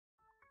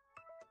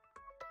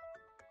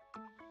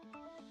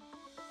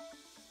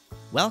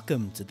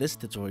Welcome to this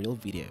tutorial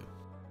video.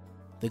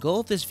 The goal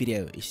of this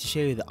video is to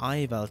show you the Eye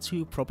Eval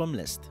 2 problem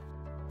list.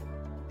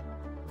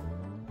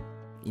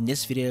 In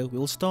this video, we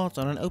will start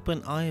on an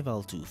open Eye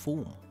Eval 2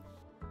 form.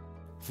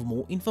 For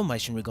more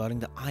information regarding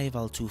the Eye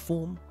Eval 2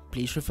 form,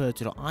 please refer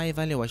to the Eye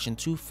Evaluation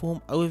 2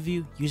 form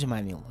overview user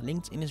manual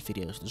linked in this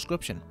video's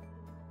description.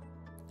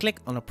 Click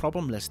on the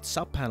problem list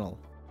subpanel.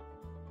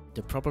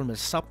 The problem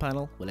list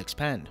subpanel will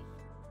expand.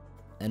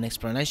 An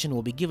explanation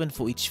will be given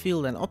for each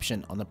field and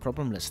option on the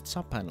problem list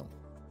subpanel.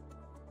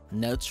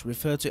 Notes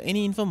refer to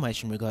any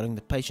information regarding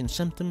the patient's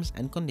symptoms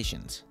and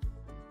conditions.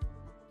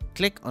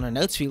 Click on a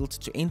Notes field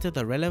to enter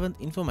the relevant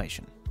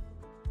information.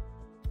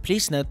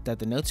 Please note that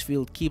the Notes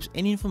field keeps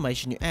any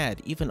information you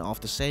add even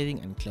after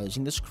saving and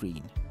closing the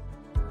screen.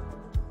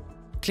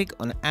 Click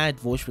on the Add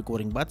Voice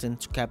Recording button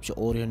to capture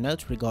audio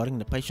notes regarding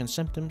the patient's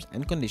symptoms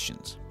and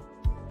conditions.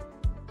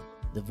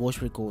 The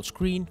voice record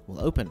screen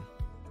will open.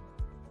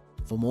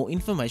 For more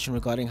information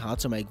regarding how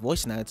to make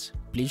voice notes,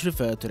 please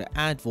refer to the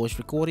Add Voice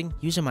Recording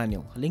user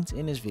manual linked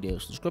in this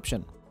video's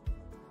description.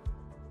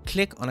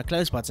 Click on a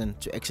Close button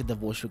to exit the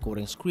voice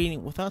recording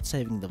screen without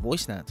saving the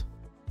voice note.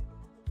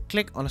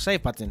 Click on a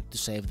Save button to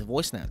save the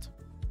voice note.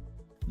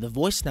 The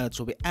voice notes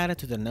will be added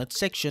to the Notes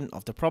section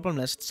of the problem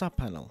list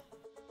subpanel.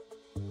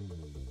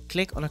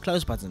 Click on a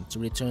Close button to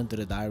return to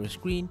the diary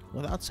screen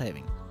without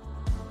saving.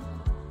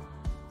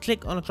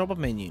 Click on a drop-up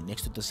menu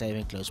next to the Save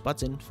and Close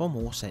button for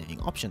more saving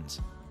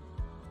options.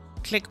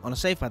 Click on a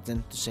Save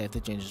button to save the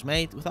changes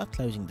made without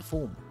closing the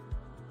form.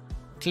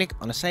 Click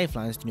on a Save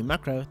Lines to New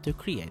Macro to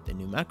create a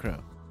new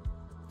macro.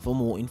 For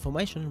more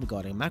information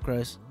regarding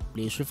macros,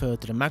 please refer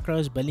to the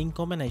Macros Billing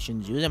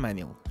Combinations user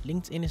manual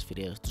linked in this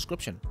video's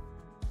description.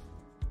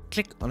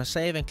 Click on a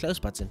Save and Close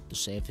button to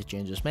save the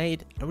changes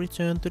made and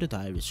return to the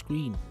diary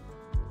screen.